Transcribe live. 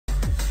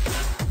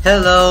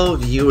Hello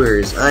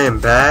viewers, I am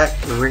back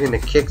and we're gonna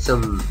kick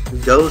some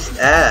ghost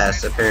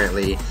ass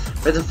apparently.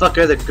 Where the fuck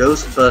are the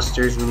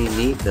Ghostbusters when you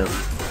need them?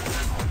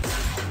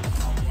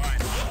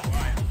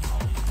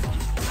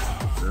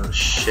 Oh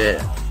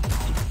shit.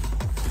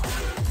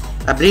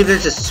 I believe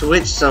there's a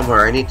switch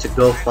somewhere I need to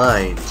go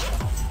find.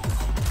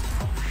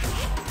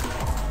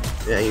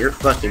 Yeah, you're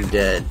fucking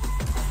dead.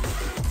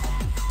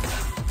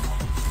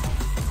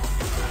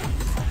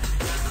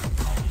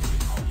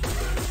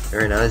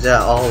 Alright, now is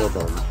that all of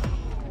them?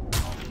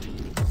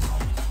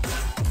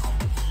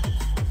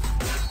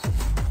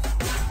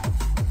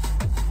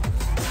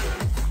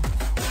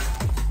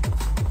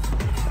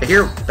 I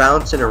hear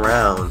bouncing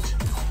around.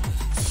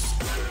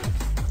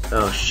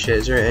 Oh shit,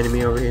 is there an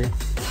enemy over here?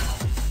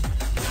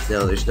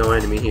 No, there's no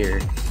enemy here.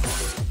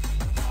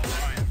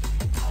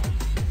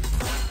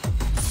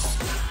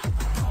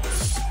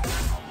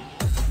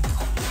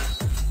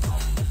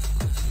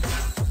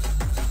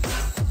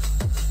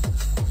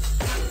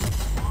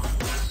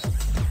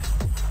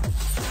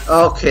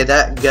 Okay,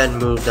 that gun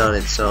moved on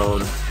its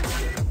own.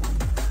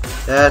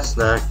 That's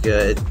not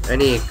good. I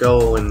need to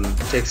go and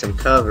take some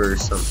cover or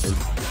something.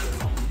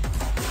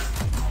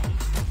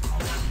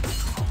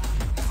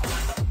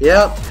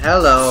 Yep,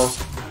 hello.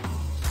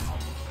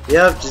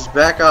 Yep, just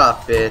back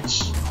off,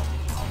 bitch.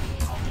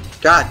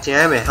 God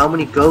damn it, how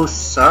many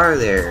ghosts are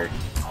there?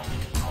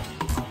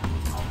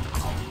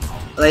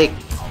 Like,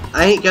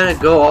 I ain't gonna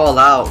go all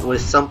out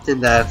with something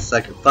that's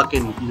like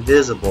fucking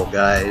invisible,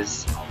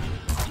 guys.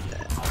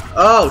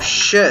 Oh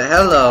shit,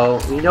 hello.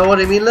 You know what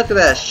I mean? Look at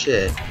that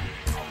shit.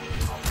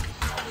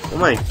 Oh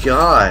my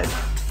god.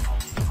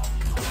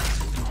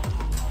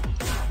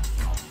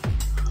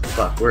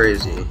 Fuck, where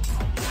is he?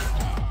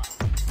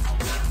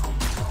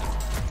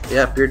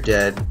 Yep, you're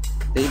dead.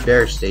 You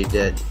better stay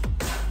dead.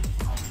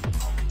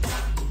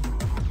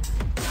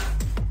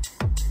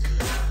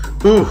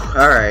 Ooh,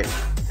 alright.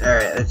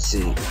 Alright, let's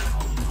see.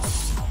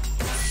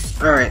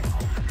 Alright.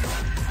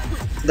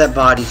 That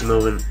body's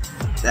moving.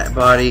 That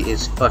body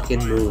is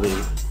fucking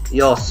moving.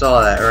 Y'all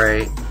saw that,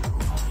 right?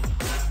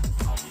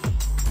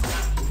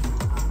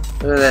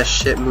 Look at that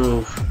shit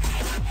move.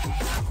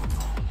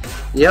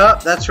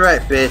 Yup, that's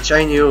right, bitch.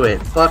 I knew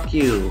it. Fuck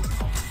you.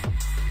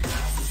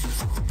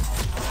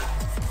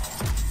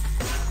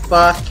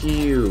 Fuck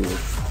you.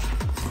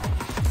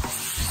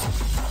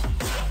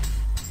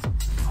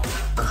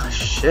 Oh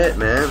shit,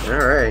 man.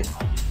 Alright.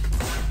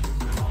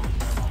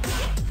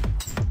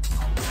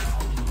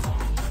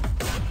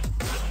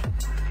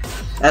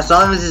 As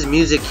long as his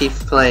music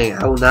keeps playing,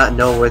 I will not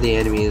know where the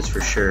enemy is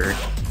for sure.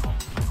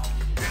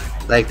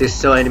 Like, there's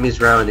still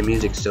enemies around and the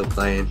music's still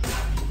playing.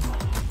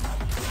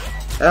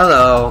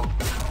 Hello.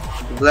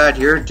 I'm glad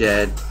you're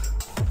dead.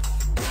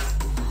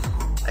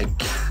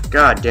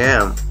 God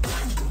damn.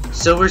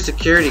 Silver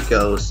security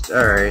ghost.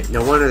 Alright,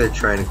 no wonder they're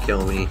trying to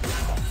kill me.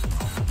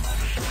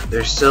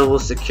 They're silver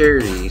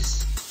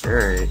securities.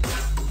 Alright.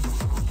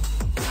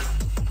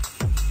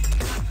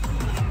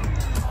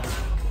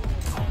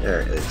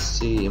 Alright, let's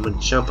see. I'm gonna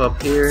jump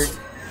up here.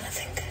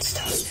 Nothing can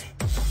stop me.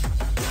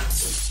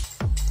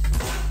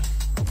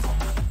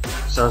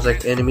 Sounds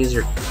like enemies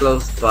are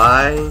close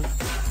by.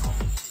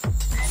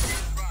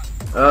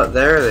 Oh,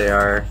 there they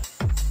are.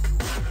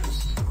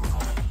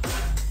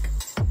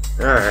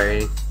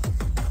 Alright.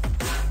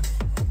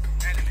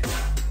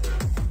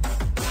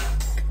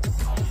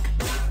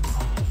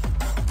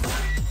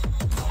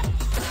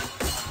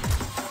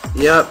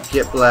 Yep,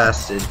 get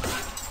blasted.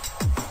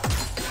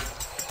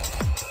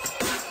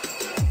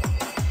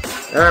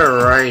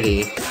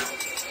 Alrighty.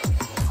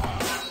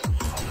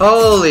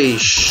 Holy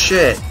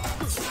shit.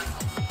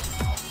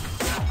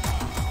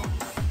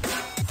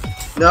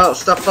 No,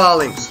 stop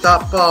falling.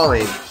 Stop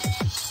falling.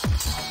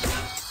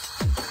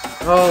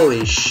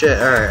 Holy shit.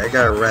 Alright, I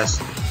gotta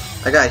rest.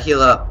 I gotta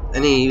heal up. I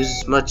need to use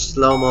as much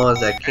slow-mo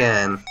as I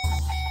can.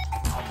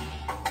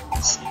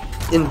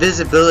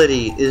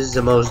 Invisibility is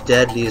the most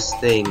deadliest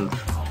thing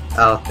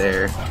out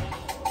there.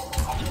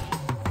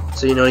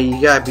 So, you know, you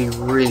gotta be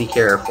really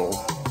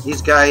careful.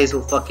 These guys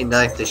will fucking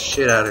knife the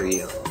shit out of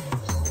you.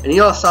 And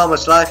you all saw how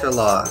much life I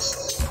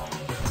lost.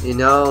 You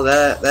know,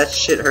 that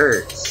shit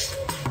hurts.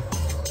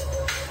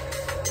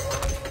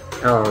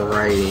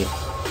 Alrighty.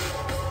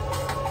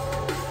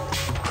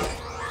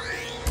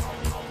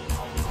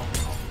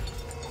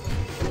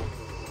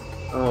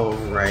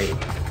 Alright.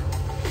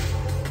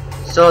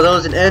 So there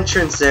was an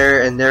entrance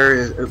there, and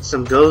there's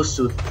some ghosts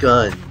with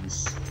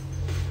guns.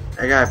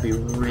 I gotta be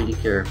really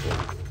careful.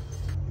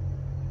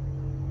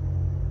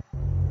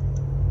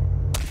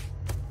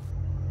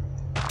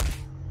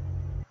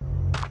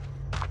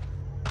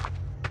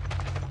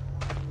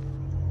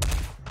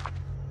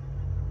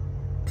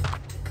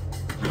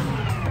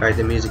 Alright,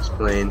 the music's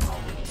playing.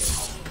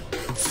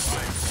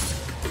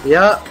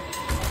 Yup.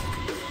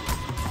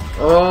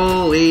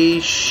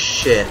 Holy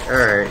shit.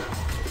 Alright.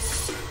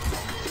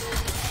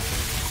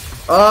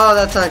 Oh,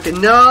 that's not good.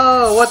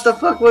 No! What the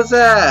fuck was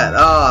that?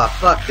 Oh,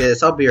 fuck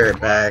this. I'll be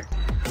right back.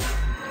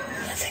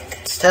 Nothing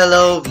can stop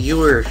Hello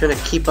viewers, gonna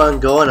keep on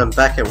going. I'm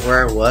back at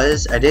where I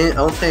was. I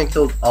don't think I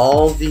killed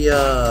all the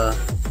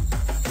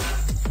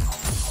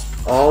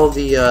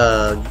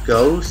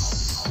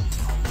ghosts.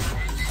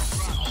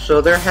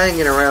 So they're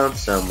hanging around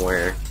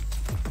somewhere,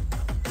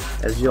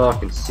 as you all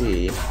can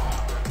see.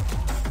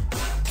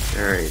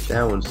 Alright,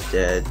 that one's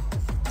dead.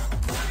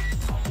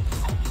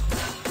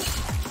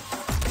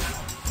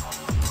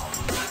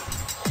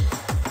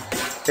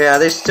 Yeah,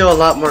 there's still a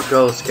lot more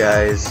ghosts,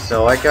 guys,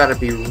 so I gotta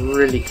be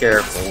really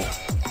careful.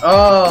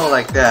 Oh,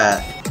 like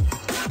that.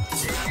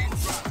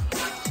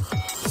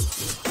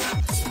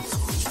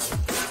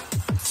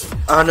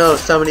 Oh no,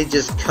 somebody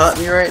just cut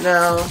me right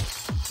now?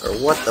 Or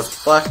what the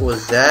fuck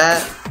was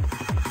that?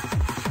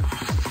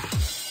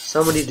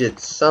 Somebody did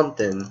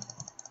something.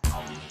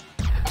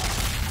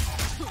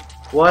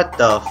 What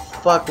the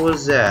fuck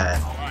was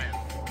that?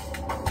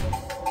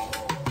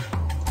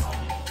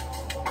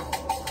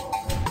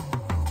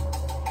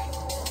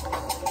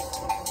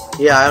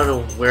 Yeah, I don't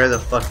know where the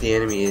fuck the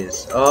enemy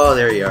is. Oh,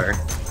 there you are.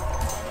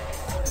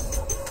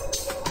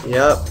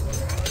 Yep.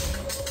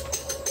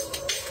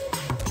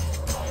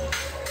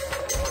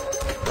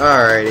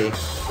 Alrighty.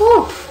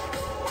 Whew.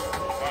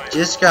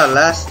 Just got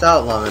last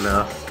out long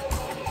enough.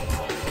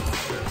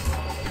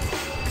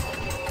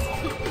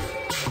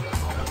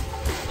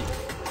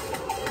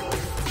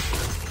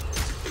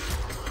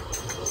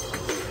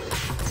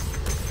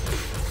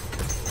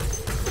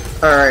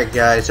 Alright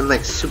guys, I'm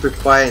like super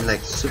quiet and like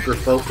super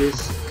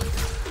focused.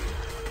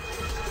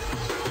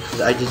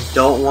 I just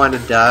don't want to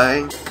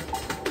die.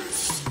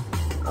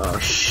 Oh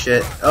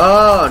shit.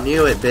 Oh,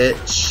 knew it,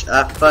 bitch.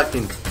 I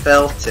fucking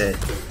felt it.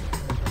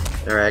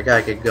 Alright, I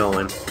gotta get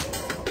going.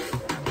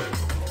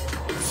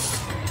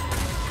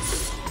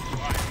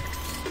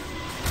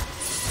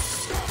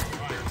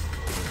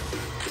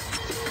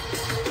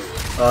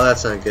 Oh,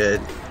 that's not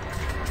good.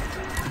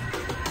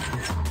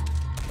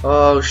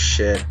 Oh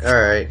shit.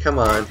 Alright, come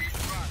on.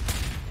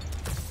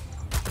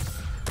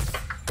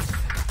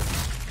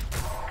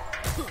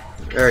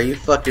 Alright, you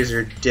fuckers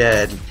are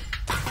dead.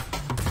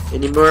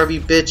 Any more of you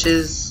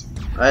bitches?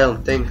 I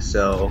don't think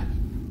so.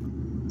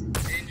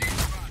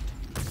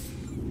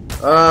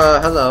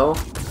 Hello.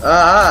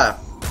 Ah!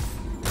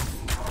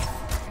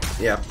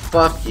 Yeah,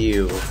 fuck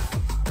you.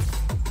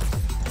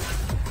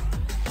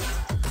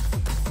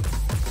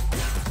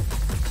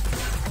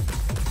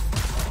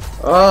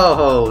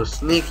 Oh,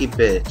 sneaky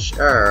bitch.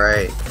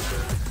 Alright.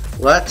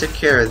 Well, that took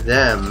care of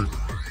them.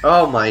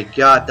 Oh my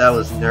god, that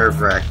was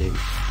nerve-wracking.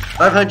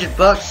 500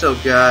 bucks, so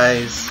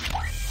guys.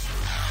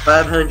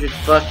 500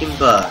 fucking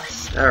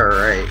bucks.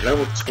 Alright,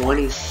 level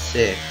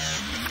 26.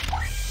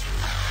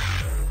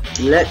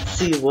 Let's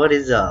see what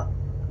is up.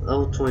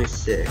 Level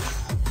 26.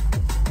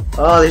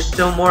 Oh, there's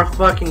still more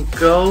fucking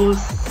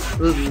ghosts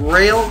with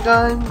rail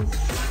guns?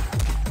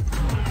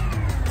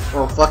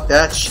 Oh, fuck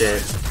that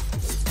shit.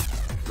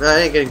 No, I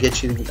ain't gonna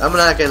get you. I'm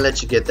not gonna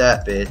let you get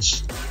that,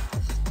 bitch.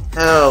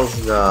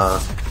 Hell's nah.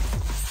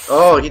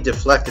 Oh, he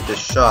deflected the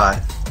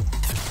shot.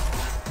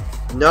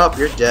 Nope,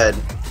 you're dead.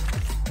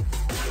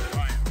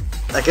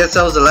 I guess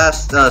that was the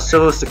last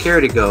solo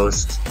security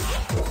ghost.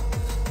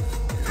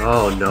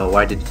 Oh no,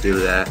 why did you do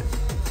that?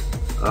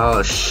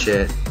 Oh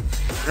shit.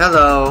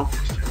 Hello.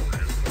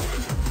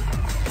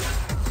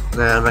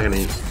 Nah, I'm not gonna.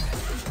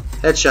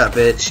 Headshot,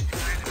 bitch.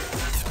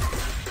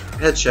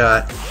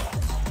 Headshot.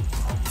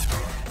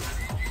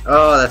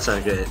 Oh, that's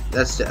not good.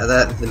 That's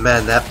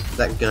man.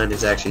 That gun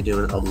is actually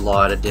doing a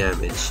lot of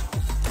damage.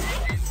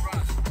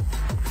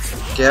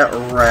 Get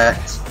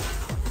wrecked.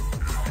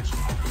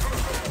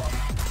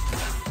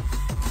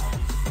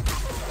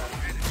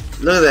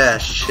 Look at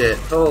that shit.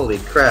 Holy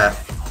crap.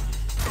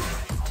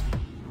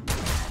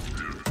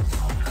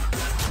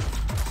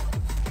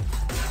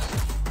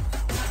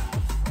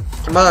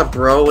 Come on,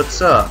 bro.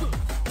 What's up?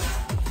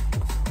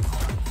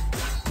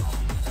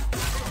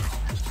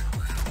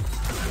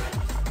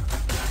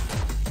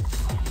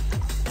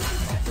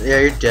 Yeah,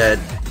 you're dead.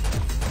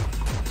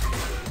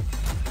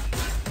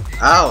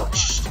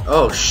 Ouch.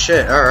 Oh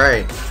shit.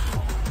 Alright.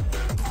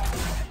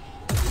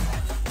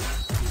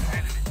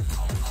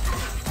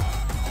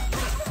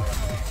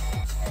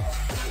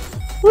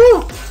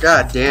 Woo!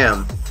 God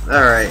damn.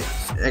 Alright.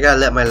 I gotta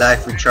let my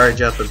life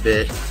recharge up a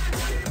bit.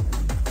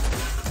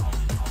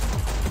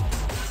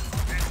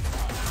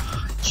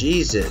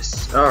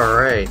 Jesus.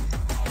 Alright.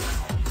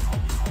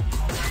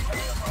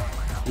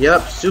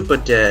 Yup, super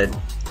dead.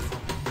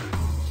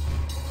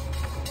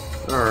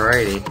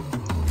 Alrighty.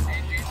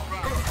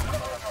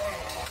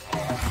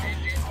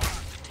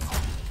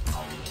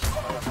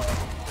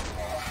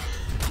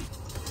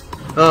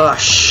 Oh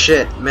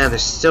shit, man,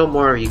 there's still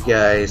more of you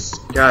guys.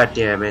 God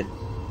damn it.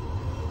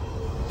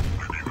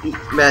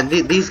 Man,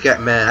 these guys,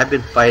 man, I've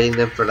been fighting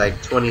them for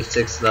like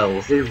 26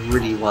 levels. They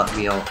really want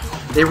me all.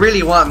 They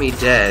really want me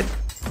dead.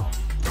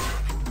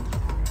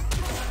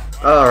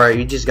 Alright,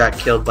 you just got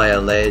killed by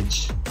a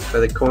ledge. By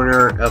the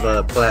corner of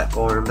a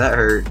platform. That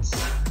hurts.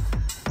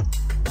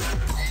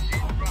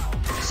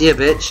 See ya,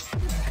 bitch.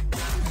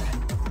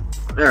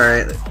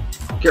 Alright,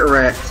 get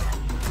wrecked.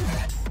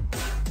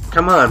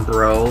 Come on,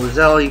 bro. Is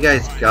that all you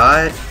guys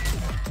got?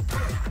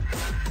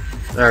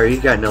 Alright, you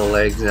got no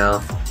legs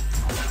now.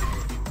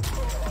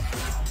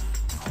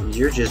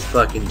 You're just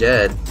fucking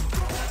dead.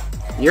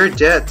 You're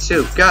dead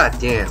too. God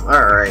damn.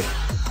 Alright.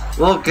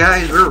 Well,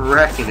 guys, we're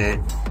wrecking it.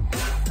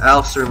 I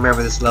also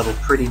remember this level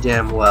pretty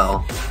damn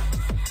well.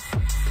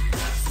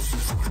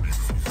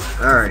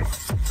 Alright.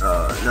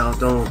 No,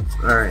 don't.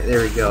 Alright,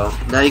 there we go.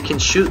 Now you can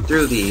shoot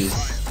through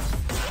these.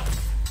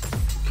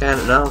 Can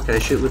I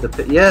shoot with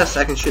a yes,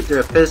 I can shoot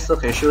through a pistol.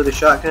 Can I shoot with a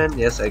shotgun?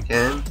 Yes, I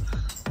can.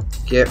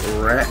 Get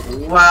wrecked.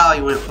 Wow,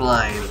 you went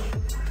flying.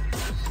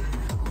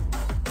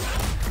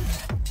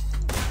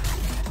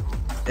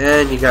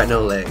 And you got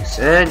no legs.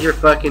 And you're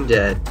fucking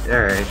dead.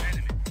 Alright.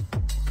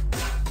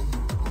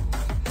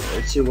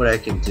 Let's see what I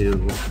can do.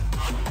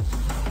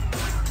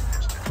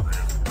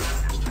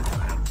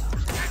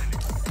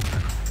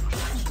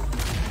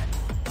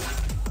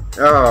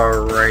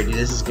 Alrighty,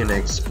 this is gonna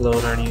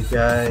explode on you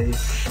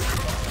guys.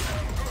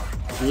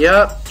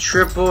 Yup,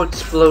 triple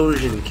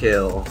explosion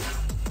kill.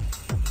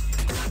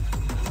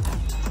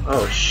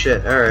 Oh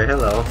shit, alright,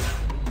 hello.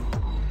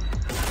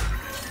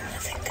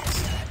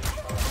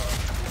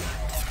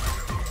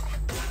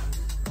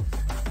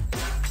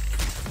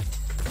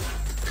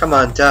 Come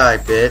on, die,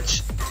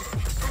 bitch.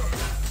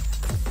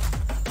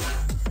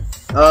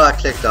 Oh, I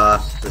clicked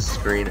off the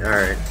screen,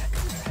 alright.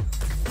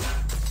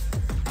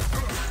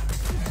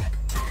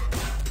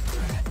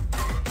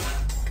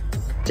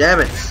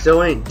 Damn it,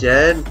 still ain't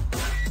dead?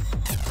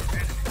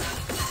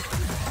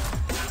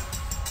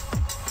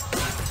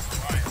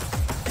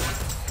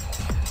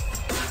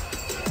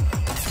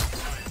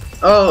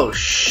 Oh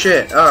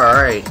shit,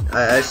 alright.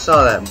 I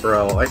saw that,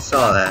 bro. I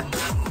saw that.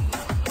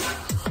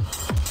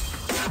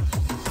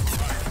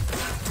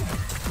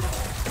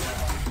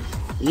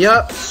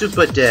 Yup,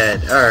 super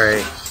dead.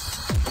 Alright.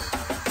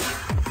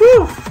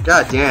 Whew!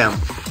 God damn.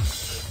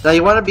 Now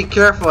you want to be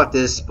careful at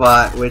this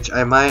spot, which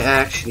I might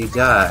actually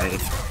die.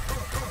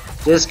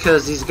 Just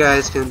because these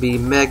guys can be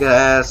mega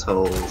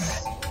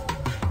assholes.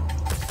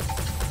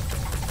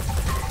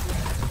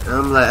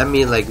 I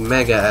mean like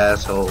mega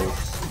assholes.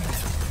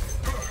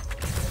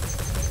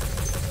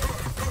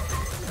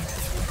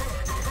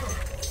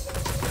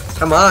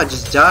 Come on,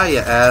 just die, you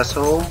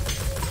asshole.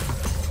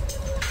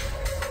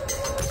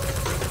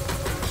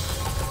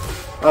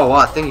 Oh wow,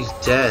 I think he's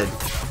dead.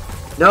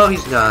 No,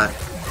 he's not.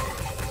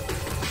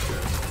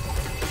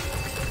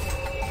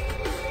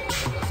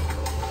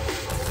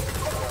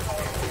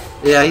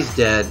 Yeah, he's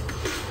dead.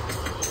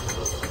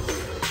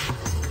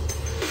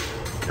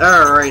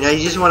 Alright, now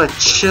you just want to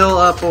chill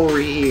up over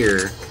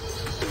here.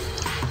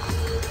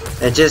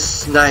 And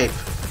just snipe.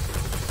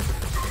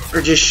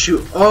 Or just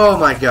shoot. Oh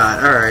my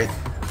god, alright.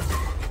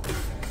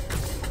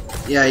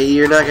 Yeah,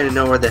 you're not gonna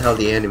know where the hell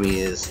the enemy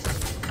is.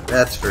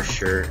 That's for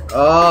sure.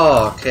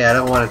 Oh, okay, I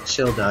don't want to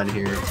chill down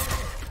here.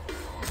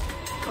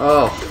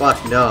 Oh,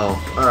 fuck no.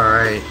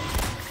 Alright.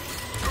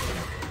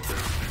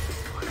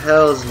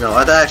 Hells no.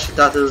 I actually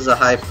thought this was a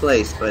high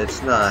place, but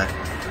it's not.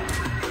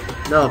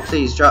 No,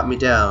 please, drop me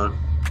down.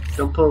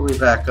 Don't pull me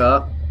back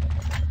up.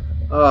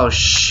 Oh,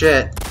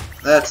 shit.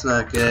 That's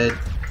not good.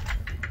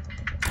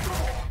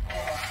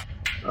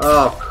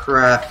 Oh,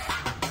 crap.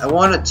 I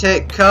want to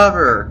take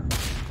cover.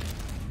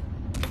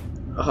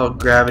 Oh,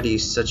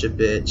 gravity's such a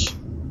bitch.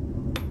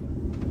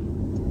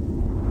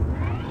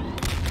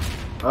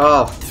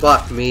 Oh,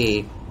 fuck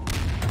me.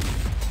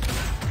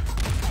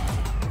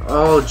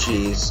 Oh,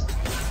 jeez.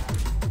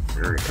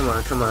 Come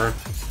on, come on.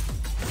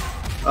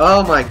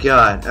 Oh my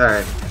god,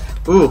 alright.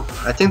 Ooh,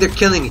 I think they're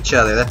killing each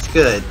other, that's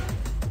good.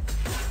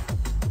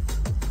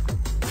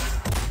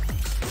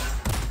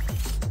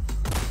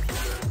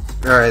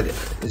 Alright,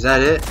 is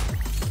that it?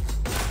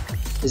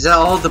 Is that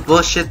all the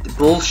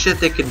bullshit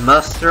they could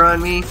muster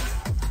on me?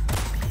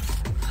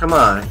 Come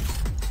on.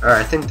 Alright,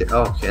 I think they're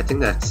okay, I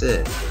think that's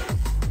it.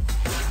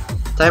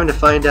 Time to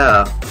find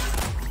out.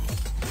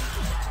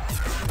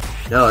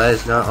 No, that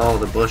is not all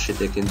the bullshit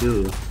they can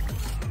do.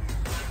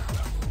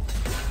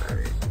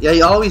 Alright. Yeah,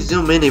 you always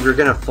zoom in if you're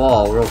gonna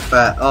fall real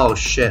fast. Oh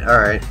shit,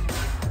 alright.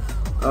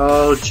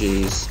 Oh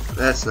jeez.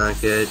 That's not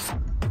good.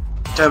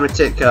 Time to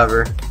take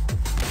cover.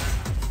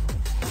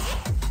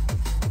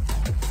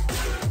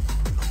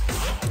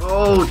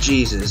 Oh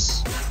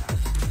Jesus.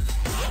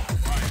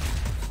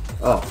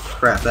 Oh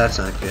crap, that's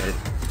not good.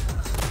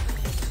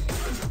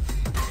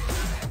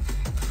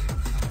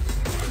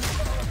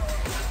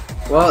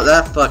 Well,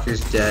 that fucker's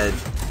dead.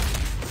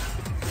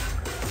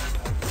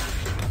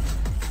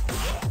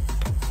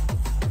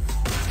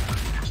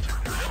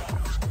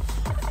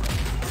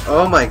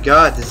 Oh my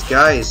god,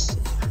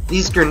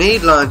 these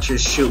grenade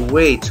launchers shoot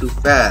way too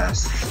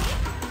fast.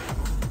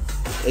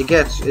 It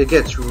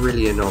gets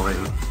really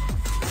annoying.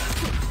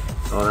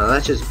 Oh no,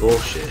 that's just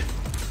bullshit.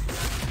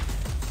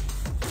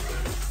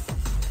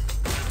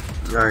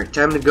 Alright,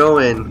 time to go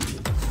in.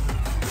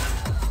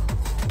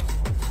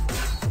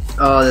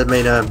 Oh, that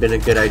may not have been a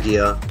good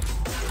idea.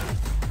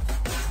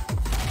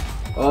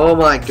 Oh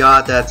my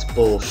god, that's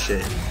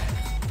bullshit.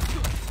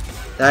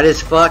 That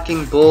is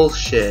fucking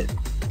bullshit.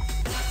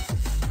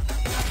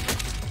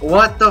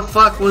 What the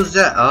fuck was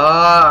that?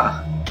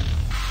 Ah!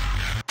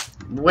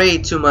 Way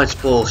too much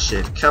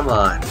bullshit. Come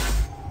on.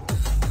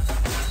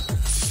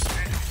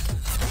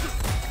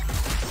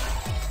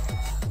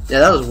 Yeah,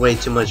 that was way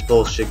too much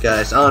bullshit,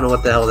 guys. I don't know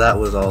what the hell that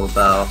was all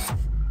about.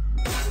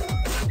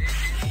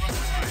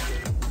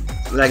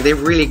 Like, they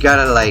really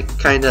gotta, like,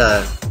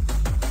 kinda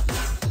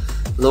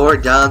lower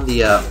down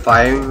the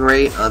firing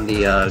rate on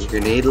the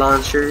grenade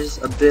launchers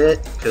a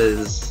bit,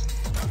 because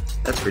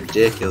that's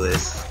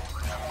ridiculous.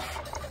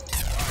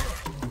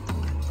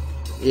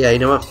 Yeah, you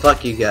know what?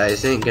 Fuck you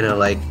guys. I ain't gonna,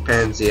 like,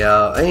 pansy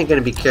out. I ain't gonna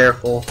be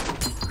careful.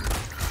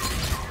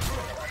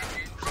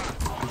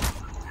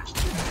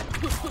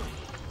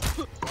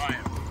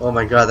 Oh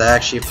my god, that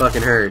actually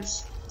fucking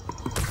hurts.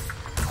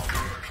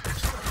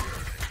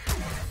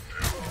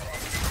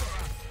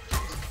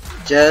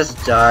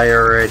 Just die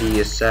already,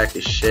 you sack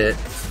of shit.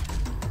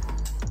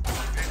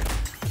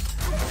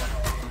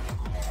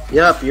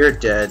 Yup, you're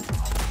dead.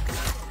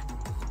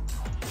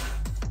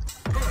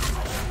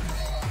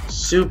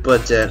 Super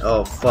dead.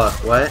 Oh fuck,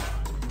 what?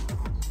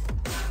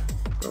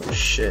 Oh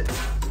shit.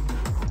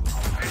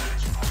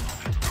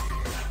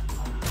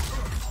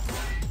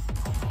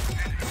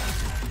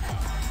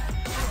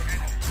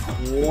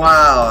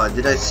 Wow,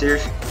 did I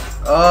seriously?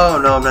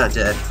 Oh no, I'm not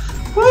dead.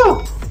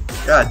 Woo!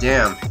 God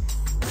damn.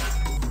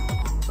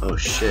 Oh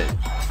shit.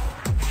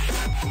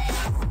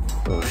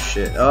 Oh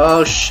shit.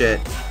 Oh shit.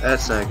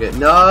 That's not good.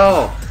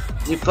 No!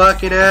 You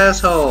fucking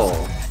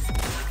asshole!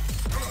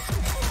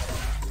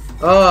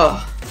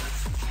 Oh!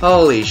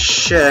 Holy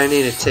shit, I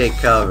need to take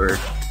cover.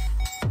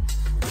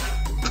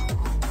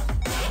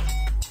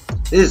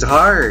 This is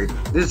hard.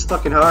 This is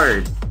fucking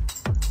hard.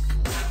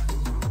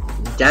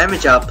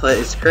 Damage output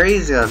is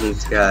crazy on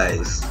these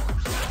guys.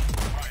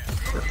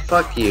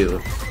 Fuck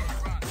you.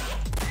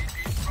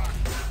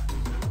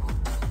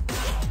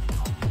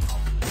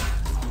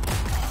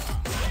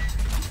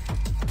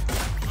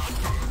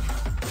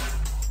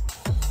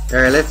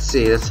 Alright, let's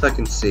see. Let's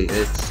fucking see.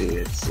 Let's see.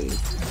 Let's see.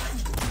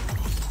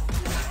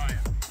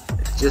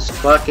 Just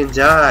fucking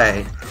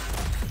die.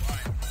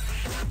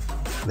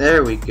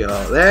 There we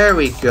go. There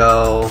we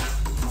go.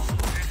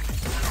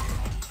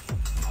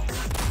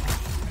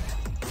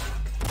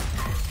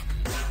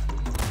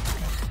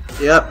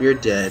 Yep, you're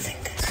dead.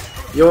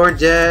 You're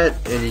dead,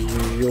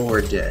 and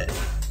you're dead.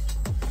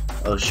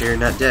 Oh, sure, you're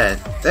not dead.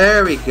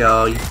 There we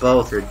go. You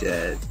both are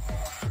dead.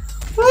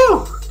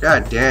 Woo!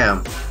 God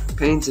damn.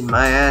 Pains in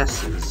my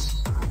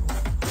asses.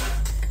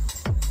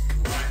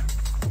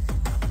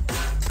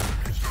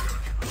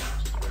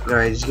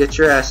 Alright, just get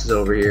your asses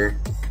over here.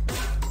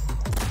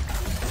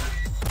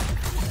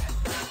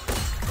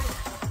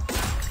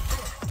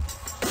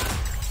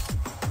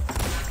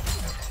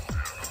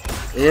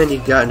 And you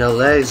got no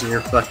legs and you're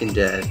fucking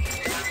dead.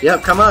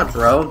 Yep, come on,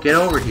 bro. Get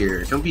over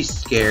here. Don't be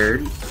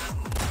scared.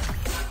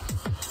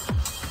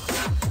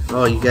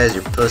 Oh, you guys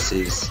are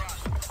pussies.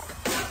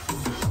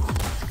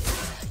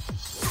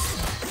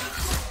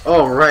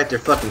 Oh, right, they're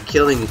fucking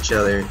killing each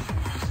other.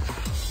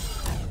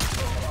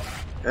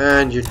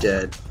 And you're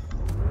dead.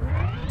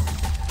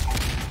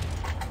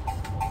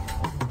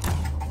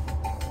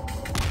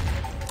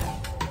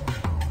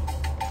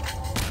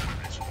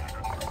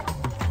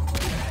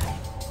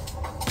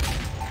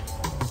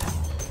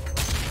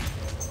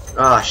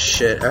 Oh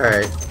shit,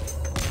 alright.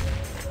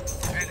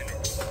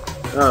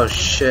 Oh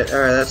shit,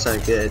 alright, that's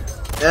not good.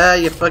 Ah,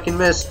 you fucking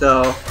missed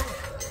though.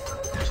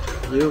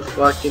 You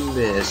fucking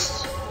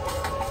missed.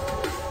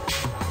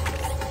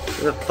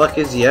 Where the fuck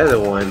is the other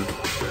one?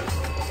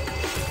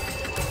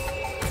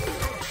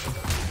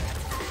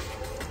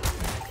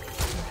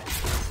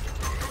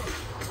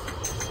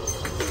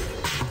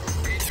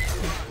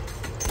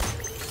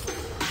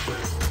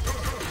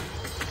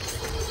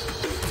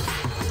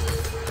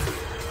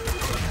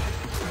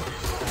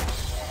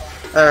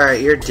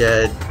 Alright, you're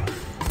dead.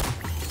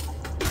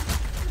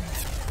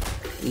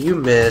 You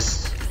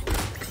missed.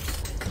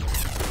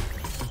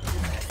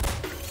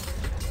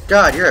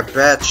 God, you're a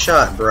bad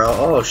shot, bro.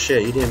 Oh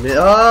shit, you didn't miss.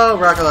 Oh,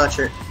 rocket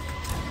launcher.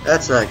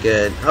 That's not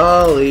good.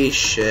 Holy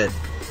shit.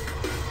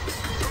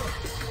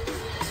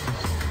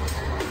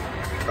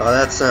 Oh,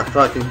 that's not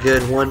fucking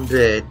good one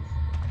bit.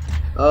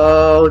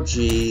 Oh,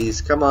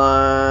 jeez. Come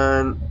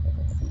on.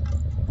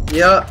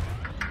 Yup.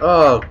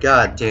 Oh,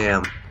 god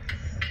damn.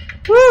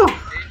 Woo!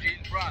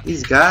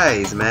 These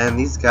guys, man,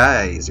 these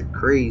guys are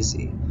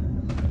crazy.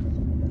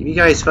 If you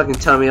guys fucking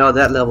tell me, oh,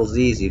 that level's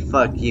easy,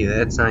 fuck you.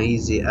 That's not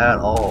easy at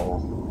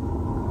all.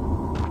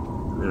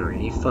 Alright,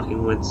 you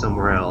fucking went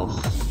somewhere else.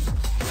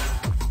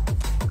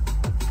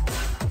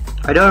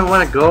 I don't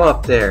want to go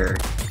up there.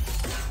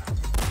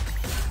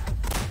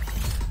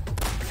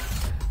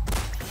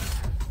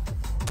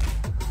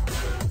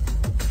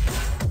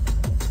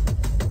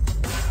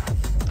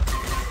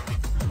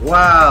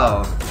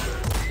 Wow.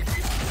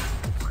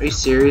 Are you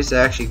serious?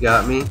 That actually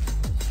got me?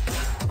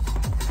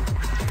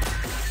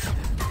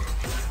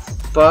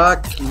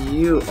 Fuck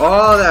you.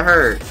 Oh, that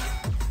hurt.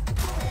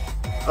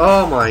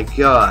 Oh my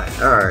god.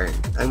 Alright.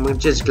 I'm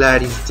just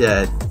glad he's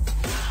dead.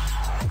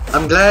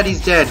 I'm glad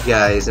he's dead,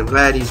 guys. I'm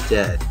glad he's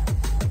dead.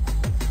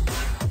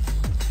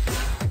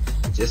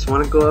 Just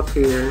want to go up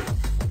here.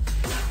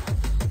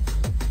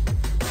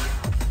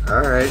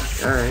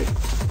 Alright, alright.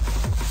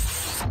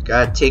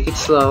 Gotta take it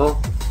slow.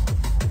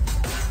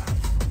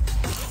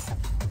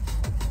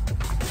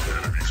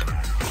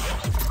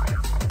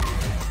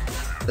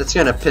 That's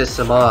gonna piss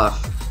him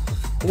off.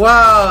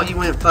 Wow, he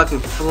went fucking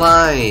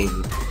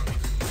flying.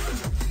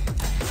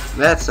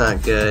 That's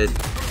not good.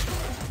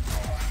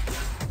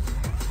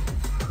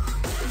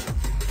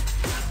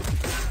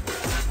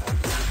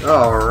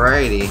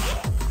 Alrighty.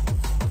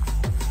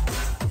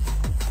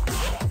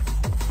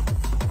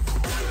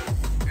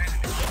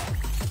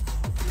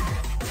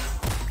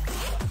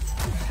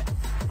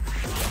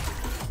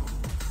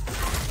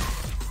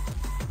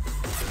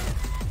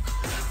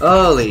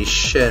 Holy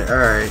shit,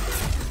 alright.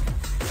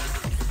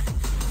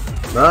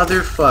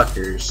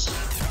 Motherfuckers.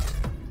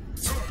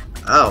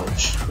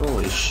 Ouch.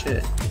 Holy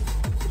shit.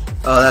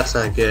 Oh, that's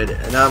not good.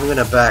 Now I'm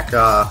gonna back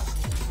off.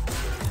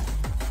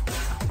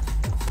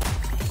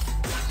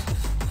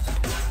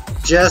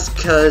 Just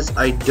cause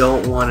I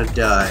don't want to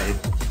die.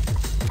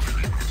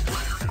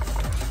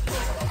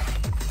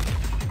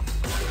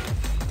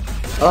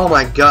 Oh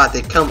my god,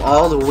 they come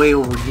all the way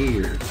over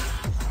here.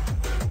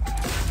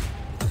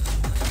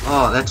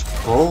 Oh, that's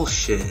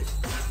bullshit.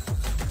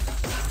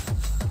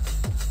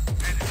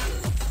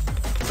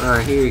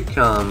 Alright, here he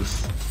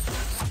comes.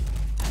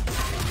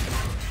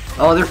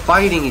 Oh, they're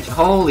fighting each.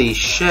 Holy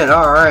shit,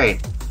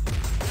 alright.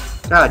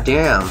 God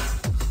damn.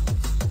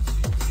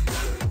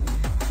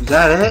 Is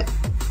that it?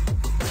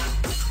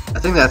 I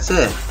think that's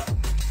it.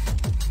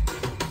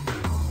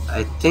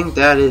 I think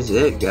that is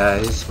it,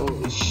 guys.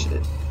 Holy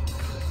shit.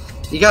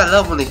 You gotta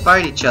love when they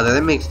fight each other.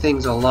 That makes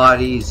things a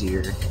lot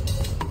easier.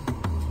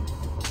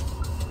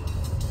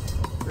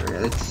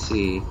 Alright, let's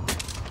see.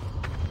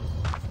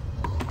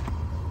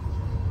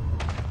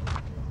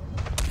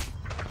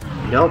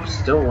 Nope,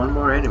 still one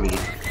more enemy.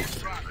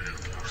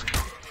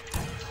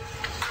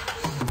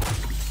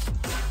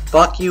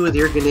 Fuck you with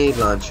your grenade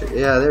launcher.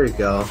 Yeah, there we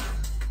go.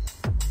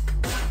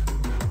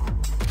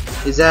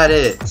 Is that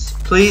it?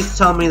 Please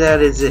tell me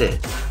that is it.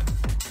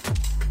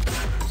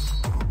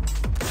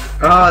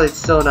 Oh, that's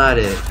still not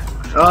it.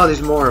 Oh,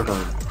 there's more of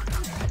them.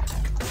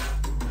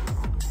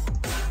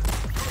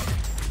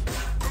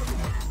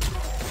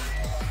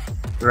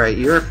 Right,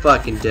 you're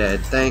fucking dead.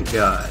 Thank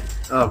God.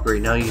 Oh,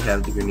 great. Now you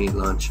have the grenade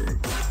launcher.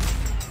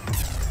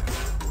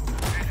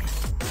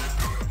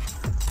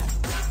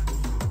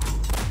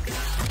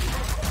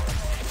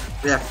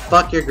 Yeah,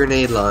 fuck your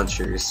grenade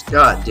launchers.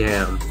 God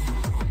damn.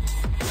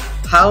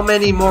 How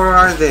many more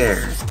are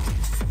there?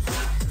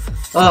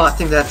 Oh, I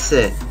think that's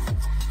it.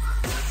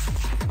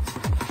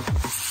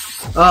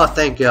 Oh,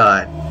 thank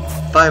God.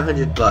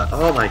 500 bucks.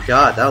 Oh my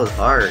God, that was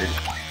hard.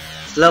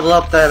 Let's level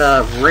up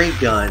that ray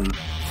gun.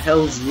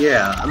 Hells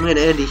yeah. I'm gonna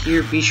end it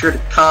here. Be sure to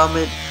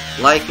comment,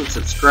 like, and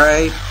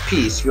subscribe.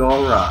 Peace, you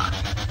all rock.